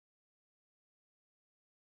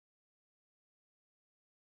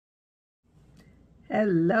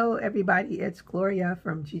Hello everybody, it's Gloria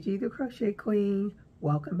from Gigi the Crochet Queen.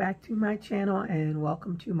 Welcome back to my channel and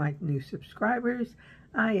welcome to my new subscribers.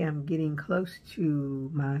 I am getting close to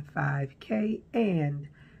my 5K and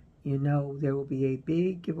you know there will be a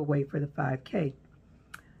big giveaway for the 5K.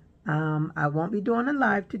 I won't be doing a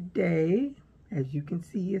live today. As you can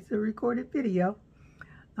see, it's a recorded video.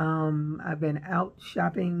 I've been out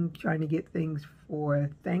shopping trying to get things for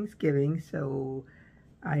Thanksgiving, so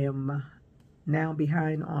I am now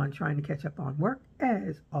behind on trying to catch up on work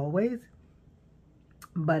as always,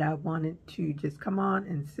 but I wanted to just come on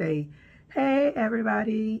and say hey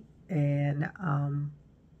everybody and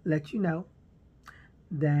let you know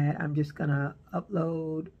that I'm just gonna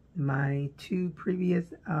upload my two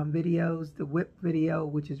previous videos, the whip video,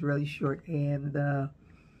 which is really short, and the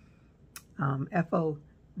FO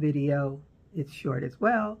video, it's short as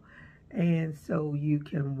well, and so you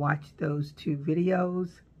can watch those two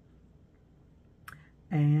videos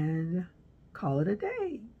and call it a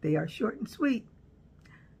day. They are short and sweet.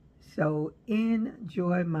 So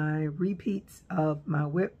enjoy my repeats of my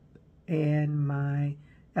whip and my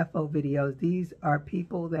FO videos. These are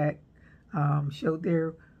people that showed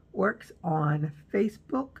their works on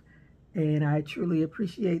Facebook, and I truly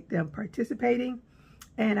appreciate them participating.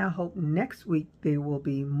 And I hope next week there will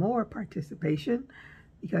be more participation,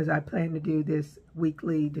 because I plan to do this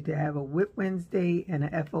weekly, to have a Whip Wednesday and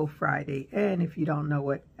a FO Friday. And if you don't know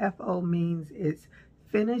what FO means, it's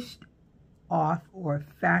finished off or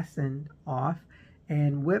fastened off,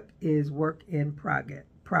 and whip is work in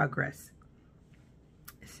progress.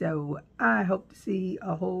 So I hope to see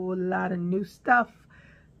a whole lot of new stuff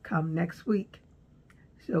come next week.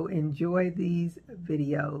 So enjoy these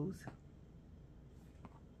videos.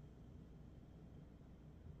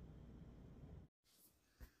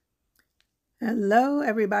 Hello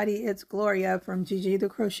everybody, it's Gloria from Gigi the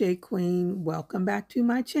Crochet Queen. Welcome back to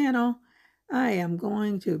my channel. I am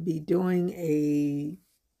going to be doing a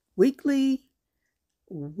weekly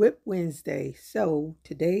Whip Wednesday. So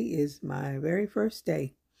today is my very first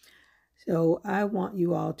day. So I want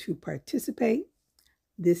you all to participate.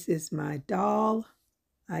 This is my doll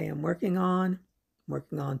I am working on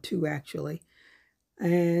two actually.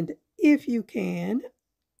 And if you can,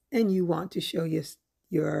 and you want to show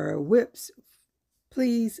your whips,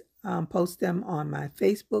 please post them on my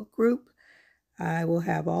Facebook group. I will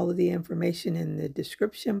have all of the information in the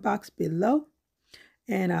description box below.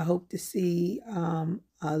 And I hope to see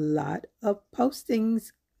a lot of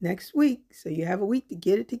postings next week. So you have a week to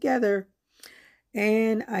get it together.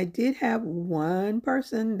 And I did have one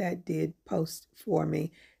person that did post for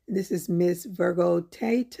me. This is Miss Virgo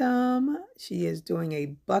Tatum. She is doing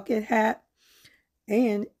a bucket hat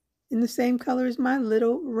and in the same color as my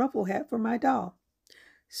little ruffle hat for my doll.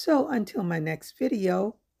 So until my next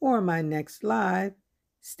video or my next live,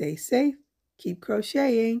 stay safe, keep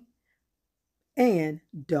crocheting, and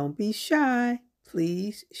don't be shy.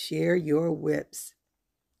 Please share your whips.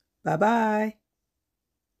 Bye-bye.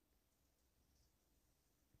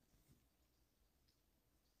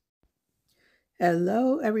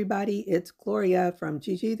 Hello everybody, it's Gloria from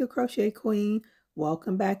Gigi the Crochet Queen.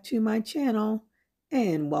 Welcome back to my channel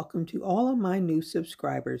and welcome to all of my new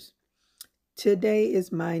subscribers. Today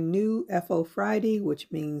is my new FO Friday,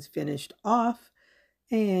 which means finished off.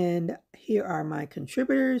 And here are my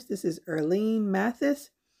contributors. This is Erlene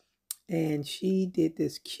Mathis, and she did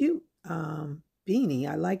this cute beanie.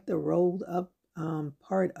 I like the rolled up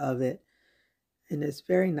part of it, and it's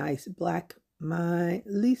very nice. Black, my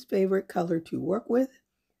least favorite color to work with.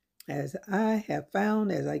 As I have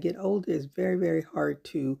found, as I get older, it's very, very hard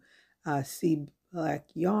to see black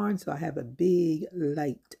yarn, so I have a big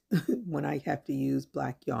light when I have to use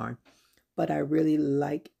black yarn. But I really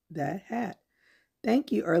like that hat.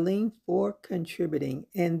 Thank you, Arlene, for contributing.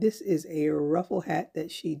 And this is a ruffle hat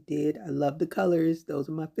that she did. I love the colors. Those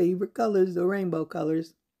are my favorite colors, the rainbow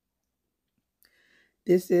colors.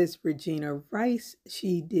 This is Regina Rice.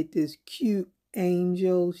 She did this cute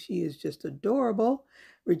angel. She is just adorable.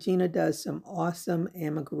 Regina does some awesome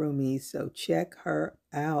amigurumis, so check her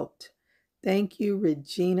out. Thank you,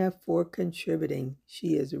 Regina, for contributing.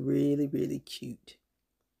 She is really, really cute.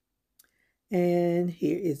 And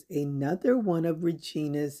here is another one of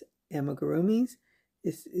Regina's amigurumis.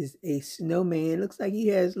 This is a snowman. It looks like he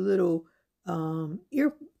has little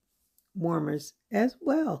ear warmers as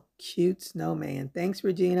well. Cute snowman. Thanks,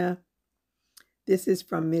 Regina. This is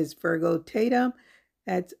from Ms. Virgo Tatum.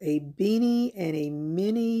 That's a beanie and a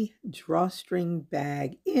mini drawstring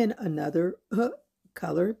bag in another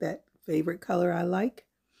color, that favorite color I like.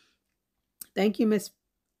 Thank you, Miss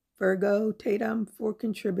Virgo Tatum, for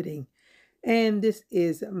contributing. And this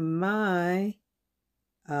is my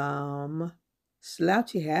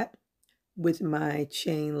slouchy hat with my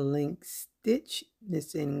chain link stitch.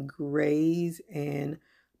 It's in grays and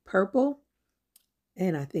purple,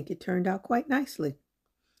 and I think it turned out quite nicely.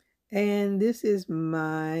 And this is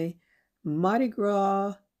my Mardi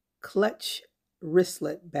Gras clutch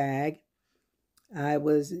wristlet bag. I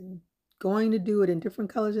was going to do it in different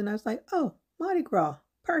colors, and I was like, oh, Mardi Gras,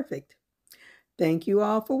 perfect. Thank you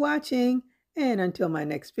all for watching, and until my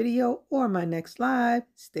next video or my next live,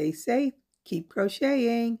 stay safe, keep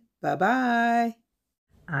crocheting. Bye-bye.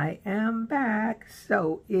 I am back.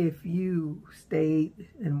 So if you stayed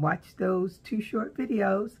and watched those 2 short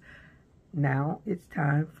videos, now it's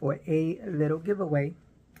time for a little giveaway.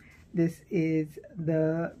 This is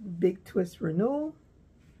the Big Twist Renewal.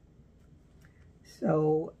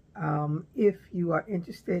 So if you are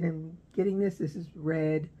interested in getting this, this is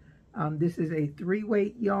red. This is a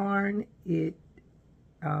 3-weight yarn. It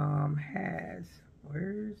has,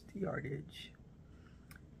 where's the yardage?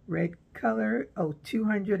 Red color,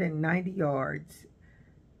 290 yards,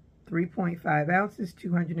 3.5 ounces,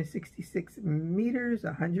 266 meters,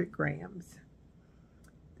 100 grams.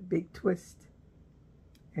 The Big Twist,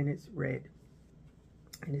 and it's red,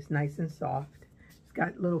 and it's nice and soft. It's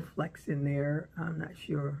got little flecks in there. I'm not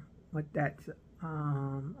sure what that's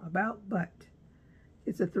about, but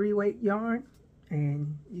it's a 3-weight yarn,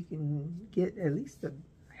 and you can get at least a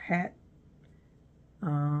hat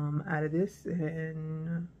out of this,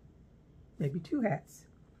 and maybe 2 hats.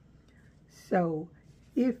 So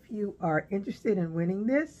if you are interested in winning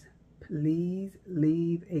this, please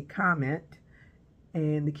leave a comment,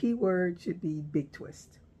 and the keyword should be Big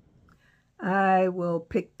Twist. I will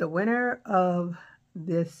pick the winner of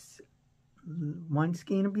this 1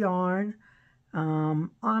 skein of yarn on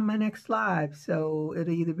my next live. So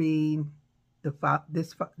it'll either be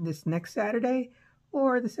this next Saturday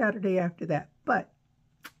or the Saturday after that. But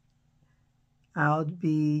I'll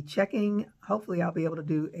be checking. Hopefully I'll be able to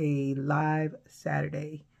do a live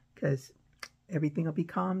Saturday because everything will be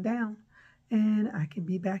calmed down and I can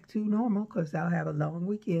be back to normal because I'll have a long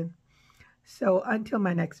weekend. So until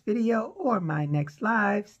my next video or my next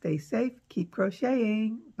live, stay safe, keep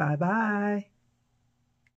crocheting. Bye-bye.